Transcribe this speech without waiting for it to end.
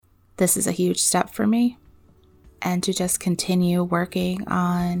this is a huge step for me. And to just continue working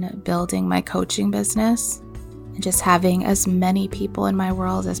on building my coaching business and just having as many people in my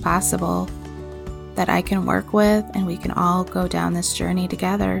world as possible that I can work with, and we can all go down this journey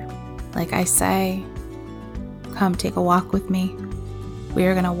together. Like I say, come take a walk with me. We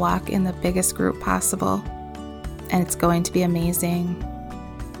are going to walk in the biggest group possible, and it's going to be amazing.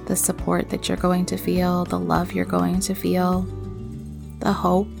 The support that you're going to feel, the love you're going to feel, the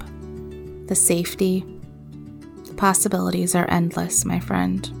hope, the safety. The possibilities are endless, my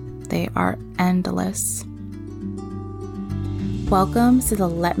friend. They are endless. Welcome to the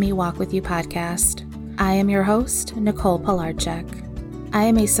Let Me Walk With You podcast. I am your host, Nicole Pilarczyk. I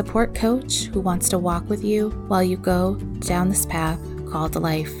am a support coach who wants to walk with you while you go down this path called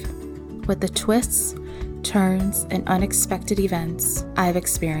life. With the twists, turns, and unexpected events I've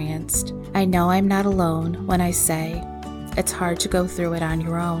experienced, I know I'm not alone when I say it's hard to go through it on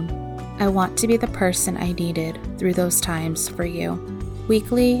your own. I want to be the person I needed through those times for you.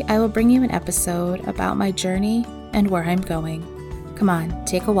 Weekly, I will bring you an episode about my journey and where I'm going. Come on,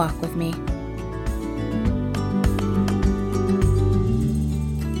 take a walk with me.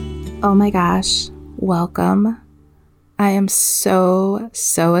 Oh my gosh, welcome. I am so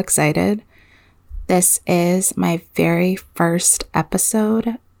excited. This is my very first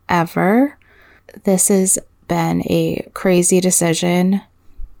episode ever. This has been a crazy decision,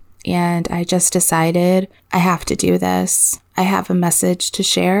 and I just decided I have to do this. I have a message to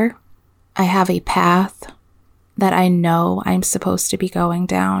share. I have a path that I know I'm supposed to be going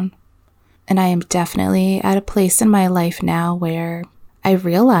down. And I am definitely at a place in my life now where I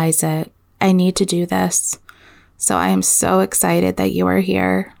realize it. I need to do this. So I am so excited that you are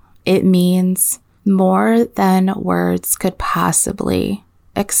here. It means more than words could possibly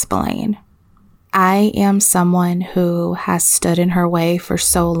explain. I am someone who has stood in her way for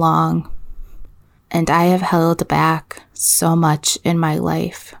so long, and I have held back so much in my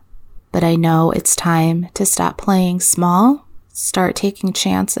life. But I know it's time to stop playing small, start taking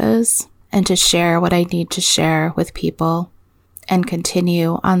chances, and to share what I need to share with people and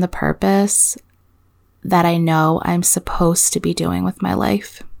continue on the purpose that I know I'm supposed to be doing with my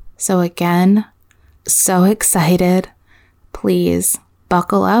life. So again, so excited. Please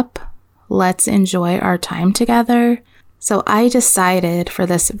buckle up. Let's enjoy our time together. So I decided for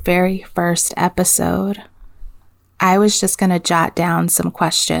this very first episode, I was just going to jot down some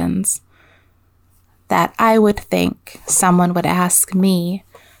questions that I would think someone would ask me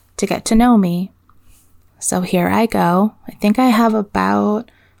to get to know me. So here I go. I think I have about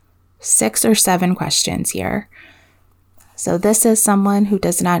 6 or 7 questions here. So this is someone who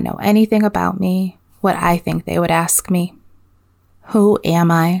does not know anything about me, what I think they would ask me. Who am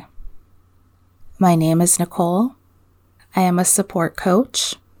I? My name is Nicole. I am a support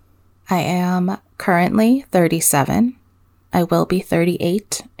coach. I am currently 37. I will be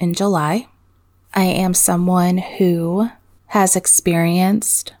 38 in July. I am someone who has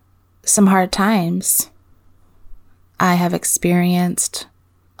experienced some hard times. I have experienced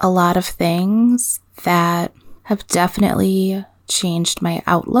a lot of things that have definitely changed my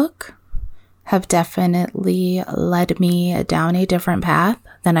outlook, have definitely led me down a different path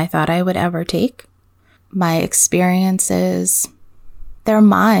than I thought I would ever take. My experiences, they're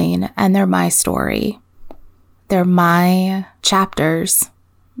mine and they're my story. They're my chapters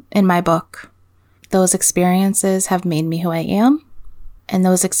in my book. Those experiences have made me who I am, and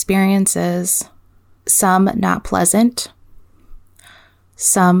those experiences, some not pleasant,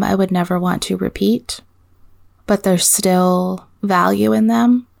 some I would never want to repeat, but there's still value in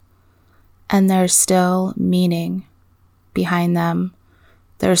them, and there's still meaning behind them.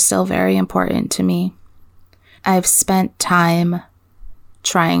 They're still very important to me. I've spent time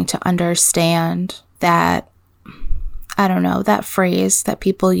trying to understand that, I don't know, that phrase that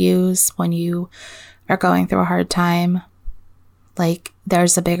people use when you are going through a hard time, like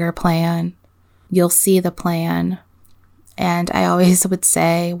there's a bigger plan, you'll see the plan. And I always would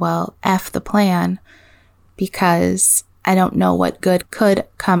say, well, F the plan, because I don't know what good could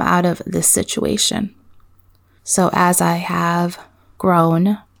come out of this situation. So as I have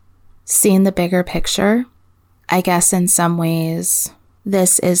grown, seen the bigger picture, I guess in some ways,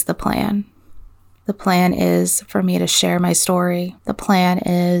 this is the plan. The plan is for me to share my story. The plan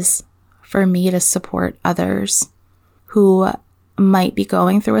is for me to support others who might be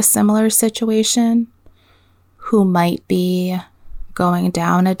going through a similar situation, who might be going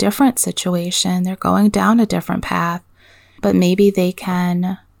down a different situation. They're going down a different path, but maybe they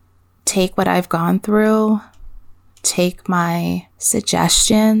can take what I've gone through, take my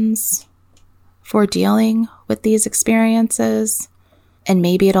suggestions for dealing with these experiences, And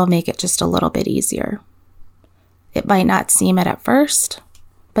maybe it'll make it just a little bit easier. It might not seem it at first,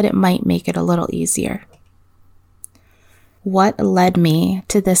 but it might make it a little easier. What led me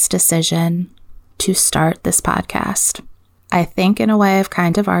to this decision to start this podcast? I think in a way I've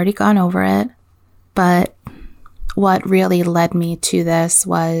kind of already gone over it, but what really led me to this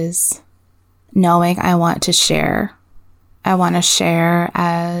was knowing I want to share. I want to share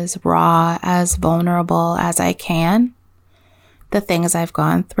as raw, as vulnerable as I can the things I've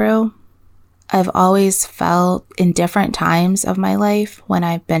gone through. I've always felt in different times of my life when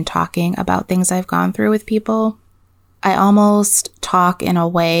I've been talking about things I've gone through with people, I almost talk in a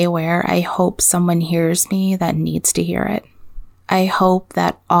way where I hope someone hears me that needs to hear it. I hope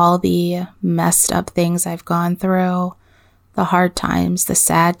that all the messed up things I've gone through, the hard times, the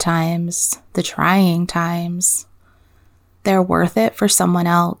sad times, the trying times, they're worth it for someone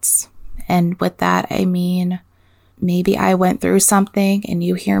else. And with that, I mean, maybe I went through something and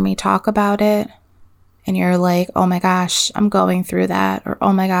you hear me talk about it and you're like, oh my gosh, I'm going through that. Or,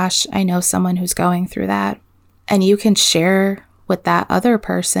 oh my gosh, I know someone who's going through that. And you can share with that other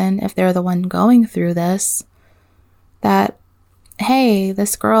person, if they're the one going through this, that, hey,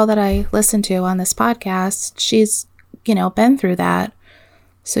 this girl that I listened to on this podcast, she's, been through that.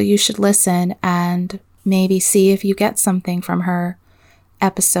 So you should listen and maybe see if you get something from her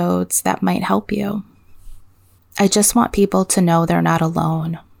episodes that might help you. I just want people to know they're not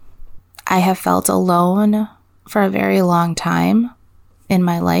alone. I have felt alone for a very long time in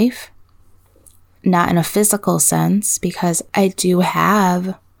my life. Not in a physical sense, because I do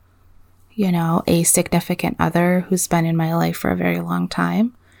have, a significant other who's been in my life for a very long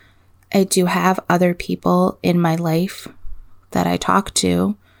time. I do have other people in my life that I talk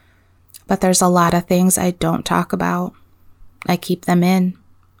to, but there's a lot of things I don't talk about. I keep them in.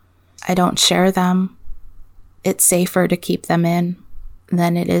 I don't share them. It's safer to keep them in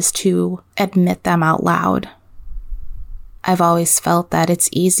than it is to admit them out loud. I've always felt that it's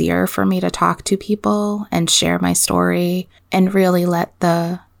easier for me to talk to people and share my story and really let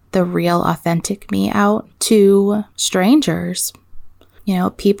the real authentic me out to strangers.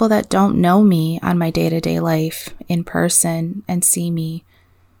 People that don't know me on my day-to-day life in person and see me,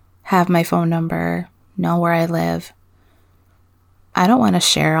 have my phone number, know where I live. I don't want to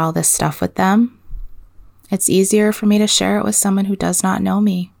share all this stuff with them. It's easier for me to share it with someone who does not know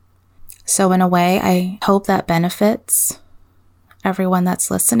me. So in a way, I hope that benefits everyone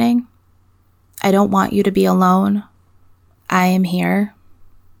that's listening. I don't want you to be alone. I am here.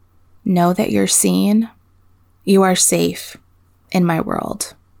 Know that you're seen. You are safe in my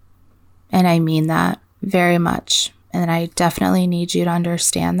world. And I mean that very much. And I definitely need you to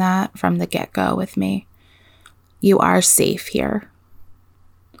understand that from the get-go with me. You are safe here.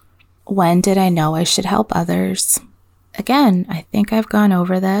 When did I know I should help others? Again, I think I've gone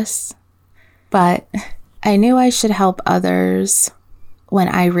over this, but I knew I should help others when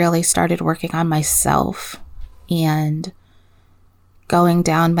I really started working on myself and going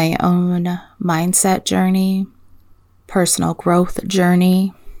down my own mindset journey, personal growth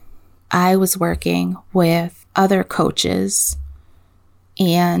journey. I was working with other coaches,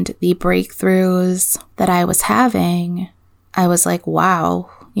 and the breakthroughs that I was having, I was like, wow,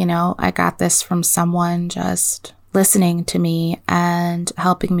 I got this from someone just listening to me and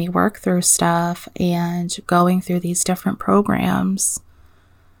helping me work through stuff and going through these different programs.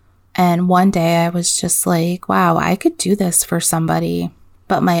 And one day I was just like, wow, I could do this for somebody,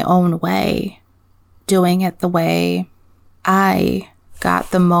 but my own way, doing it the way I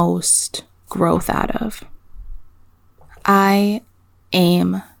got the most growth out of. I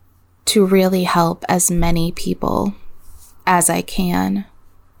aim to really help as many people as I can.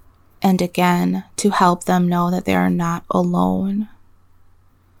 And again, to help them know that they are not alone.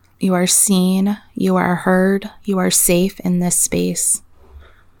 You are seen, you are heard, you are safe in this space.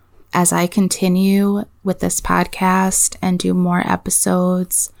 As I continue with this podcast and do more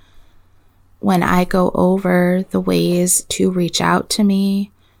episodes, when I go over the ways to reach out to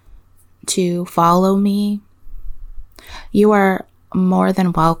me, to follow me, you are more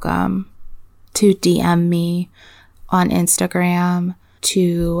than welcome to DM me on Instagram,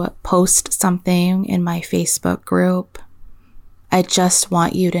 to post something in my Facebook group. I just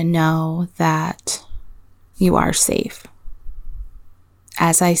want you to know that you are safe.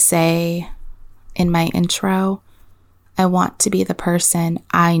 As I say in my intro, I want to be the person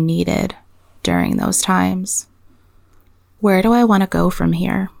I needed during those times. Where do I want to go from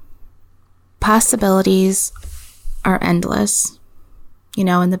here? Possibilities are endless.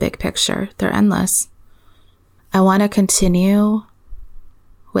 In the big picture, they're endless. I want to continue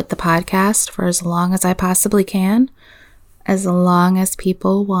with the podcast for as long as I possibly can. As long as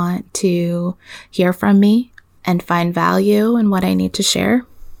people want to hear from me and find value in what I need to share,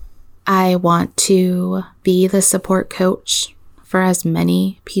 I want to be the support coach for as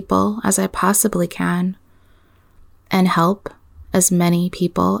many people as I possibly can and help as many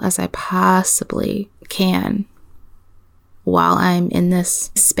people as I possibly can while I'm in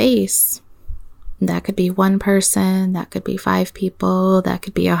this space. That could be one person, that could be 5 people, that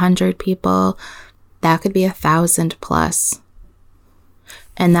could be 100 people, that could be 1,000 plus.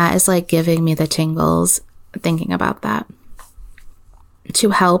 And that is like giving me the tingles thinking about that. To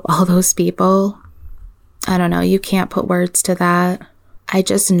help all those people, I don't know, you can't put words to that. I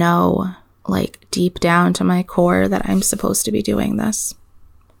just know, like deep down to my core, that I'm supposed to be doing this.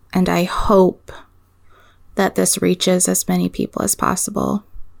 And I hope that this reaches as many people as possible.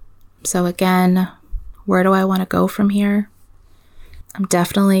 So again, where do I want to go from here? I'm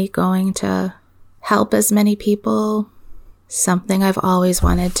definitely going to help as many people. Something I've always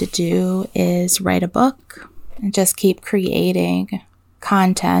wanted to do is write a book and just keep creating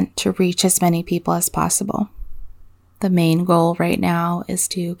content to reach as many people as possible. The main goal right now is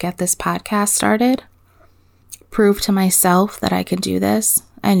to get this podcast started, prove to myself that I can do this.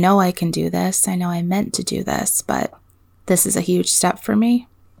 I know I can do this. I know I meant to do this, but this is a huge step for me.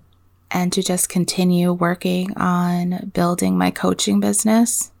 And to just continue working on building my coaching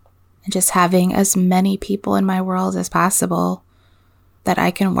business and just having as many people in my world as possible that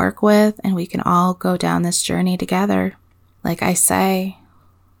I can work with, and we can all go down this journey together. Like I say,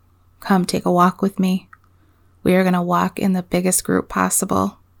 come take a walk with me. We are going to walk in the biggest group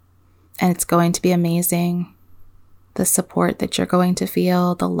possible, and it's going to be amazing. The support that you're going to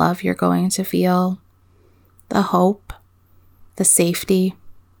feel, the love you're going to feel, the hope, the safety.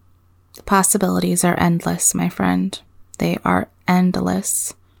 The possibilities are endless, my friend. They are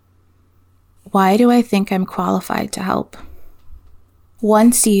endless. Why do I think I'm qualified to help?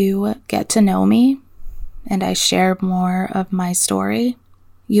 Once you get to know me and I share more of my story,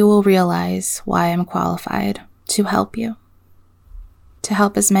 you will realize why I'm qualified to help you, to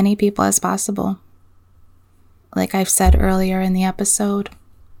help as many people as possible. Like I've said earlier in the episode,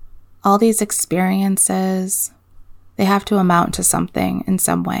 all these experiences, they have to amount to something in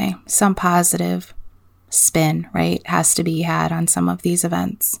some way, some positive spin, right, has to be had on some of these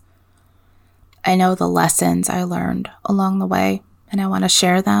events. I know the lessons I learned along the way, and I want to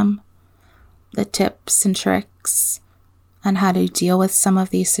share them, the tips and tricks on how to deal with some of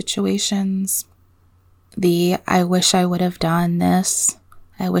these situations. The I wish I would have done this,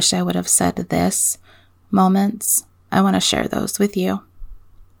 I wish I would have said this moments. I want to share those with you.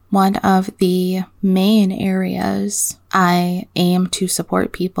 One of the main areas I aim to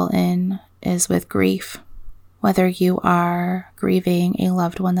support people in is with grief. Whether you are grieving a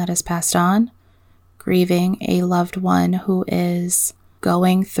loved one that has passed on, grieving a loved one who is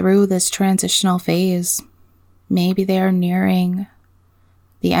going through this transitional phase. Maybe they are nearing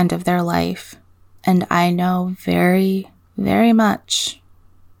the end of their life. And I know very, very much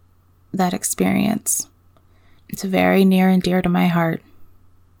that experience. It's very near and dear to my heart.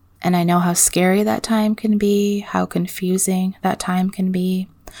 And I know how scary that time can be, how confusing that time can be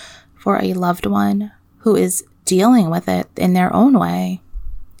for a loved one who is dealing with it in their own way.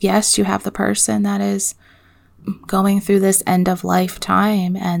 Yes, you have the person that is going through this end of life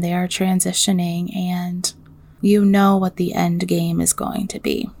time and they are transitioning, and you know what the end game is going to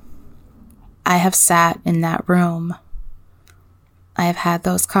be. I have sat in that room. I have had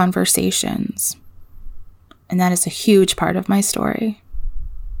those conversations. And that is a huge part of my story.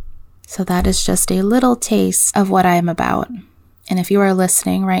 So that is just a little taste of what I am about. And if you are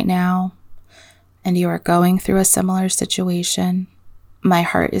listening right now and you are going through a similar situation, my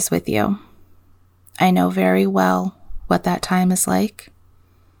heart is with you. I know very well what that time is like.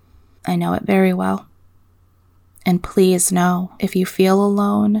 I know it very well. And please know, if you feel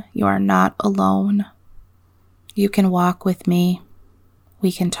alone, you are not alone. You can walk with me.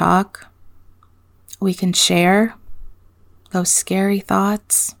 We can talk. We can share those scary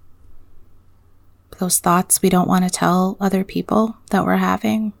thoughts, those thoughts we don't want to tell other people that we're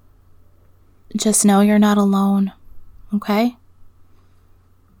having. Just know you're not alone, okay?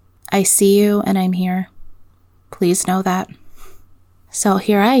 I see you and I'm here. Please know that. So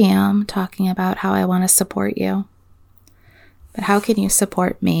here I am talking about how I want to support you. But how can you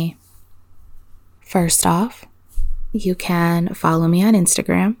support me? First off, you can follow me on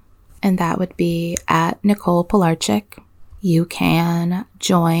Instagram, and that would be at Nicole Pilarczyk. You can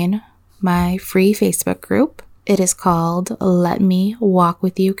join my free Facebook group. It is called Let Me Walk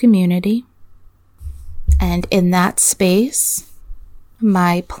With You Community. And in that space,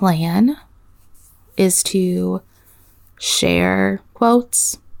 my plan is to share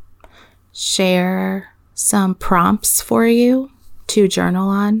quotes, share some prompts for you to journal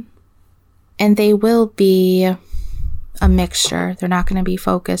on. And they will be a mixture. They're not going to be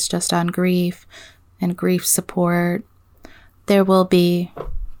focused just on grief and grief support. There will be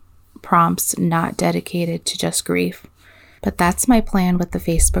prompts not dedicated to just grief. But that's my plan with the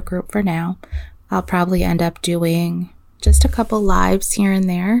Facebook group for now. I'll probably end up doing just a couple lives here and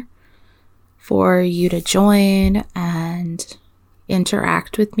there for you to join and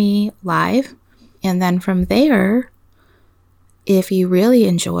interact with me live. And then from there, if you really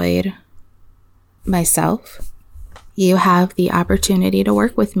enjoyed myself, you have the opportunity to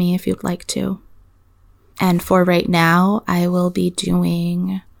work with me if you'd like to. And for right now, I will be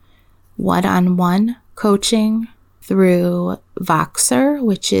doing one-on-one coaching through Voxer,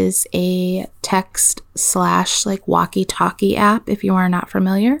 which is a text / like walkie-talkie app if you are not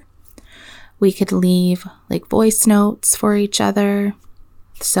familiar. We could leave like voice notes for each other.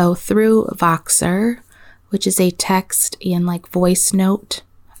 So through Voxer, which is a text and like voice note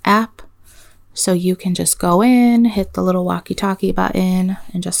app, so you can just go in, hit the little walkie-talkie button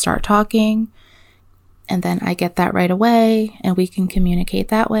and just start talking. And then I get that right away and we can communicate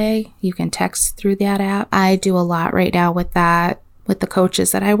that way. You can text through that app. I do a lot right now with that, with the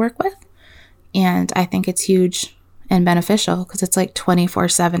coaches that I work with. And I think it's huge and beneficial because it's like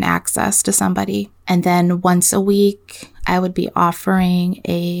 24/7 access to somebody. And then once a week, I would be offering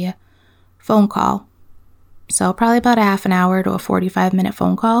a phone call. So probably about a half an hour to a 45-minute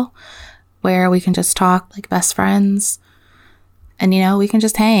phone call where we can just talk like best friends. And, we can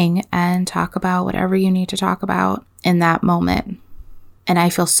just hang and talk about whatever you need to talk about in that moment. And I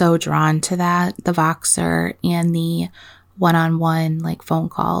feel so drawn to that, the Voxer and the one-on-one like phone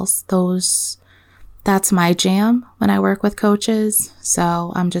calls. That's my jam when I work with coaches.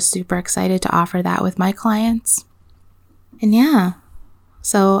 So I'm just super excited to offer that with my clients. And yeah,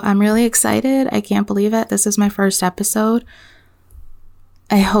 so I'm really excited. I can't believe it. This is my first episode.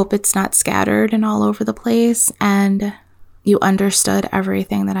 I hope it's not scattered and all over the place and you understood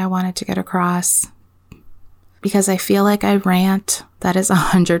everything that I wanted to get across, because I feel like I rant. That is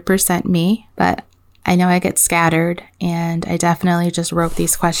 100% me, but I know I get scattered, and I definitely just wrote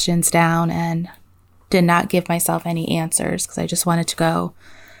these questions down and did not give myself any answers because I just wanted to go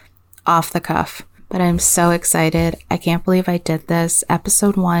off the cuff. But I'm so excited. I can't believe I did this.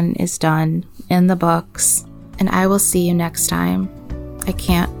 Episode 1 is done, in the books, and I will see you next time. I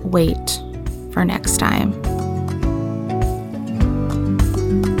can't wait for next time.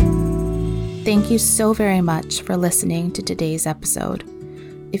 Thank you so very much for listening to today's episode.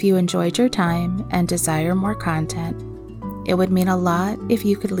 If you enjoyed your time and desire more content, it would mean a lot if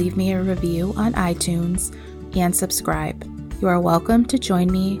you could leave me a review on iTunes and subscribe. You are welcome to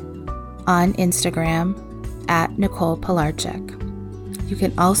join me on Instagram at Nicole Pilarczyk. You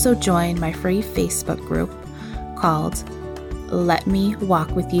can also join my free Facebook group called Let Me Walk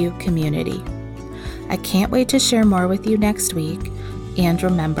With You Community. I can't wait to share more with you next week, and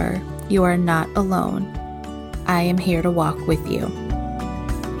remember, you are not alone. I am here to walk with you.